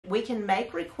We can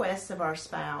make requests of our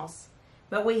spouse,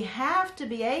 but we have to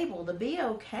be able to be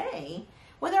okay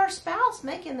with our spouse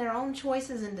making their own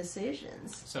choices and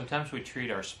decisions. Sometimes we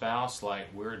treat our spouse like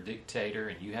we're a dictator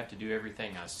and you have to do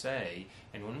everything I say.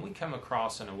 And when we come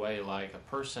across in a way like a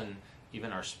person,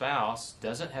 even our spouse,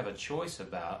 doesn't have a choice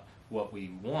about what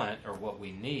we want or what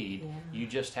we need, you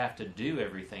just have to do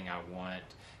everything I want,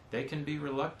 they can be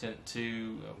reluctant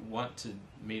to want to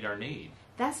meet our need.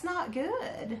 That's not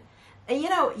good. And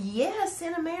yes,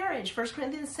 in a marriage, 1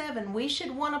 Corinthians 7, we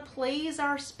should want to please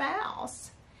our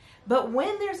spouse. But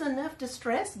when there's enough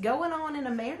distress going on in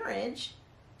a marriage,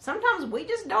 sometimes we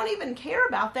just don't even care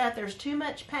about that. There's too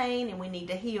much pain and we need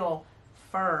to heal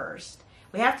first.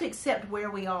 We have to accept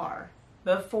where we are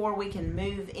before we can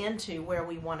move into where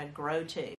we want to grow to.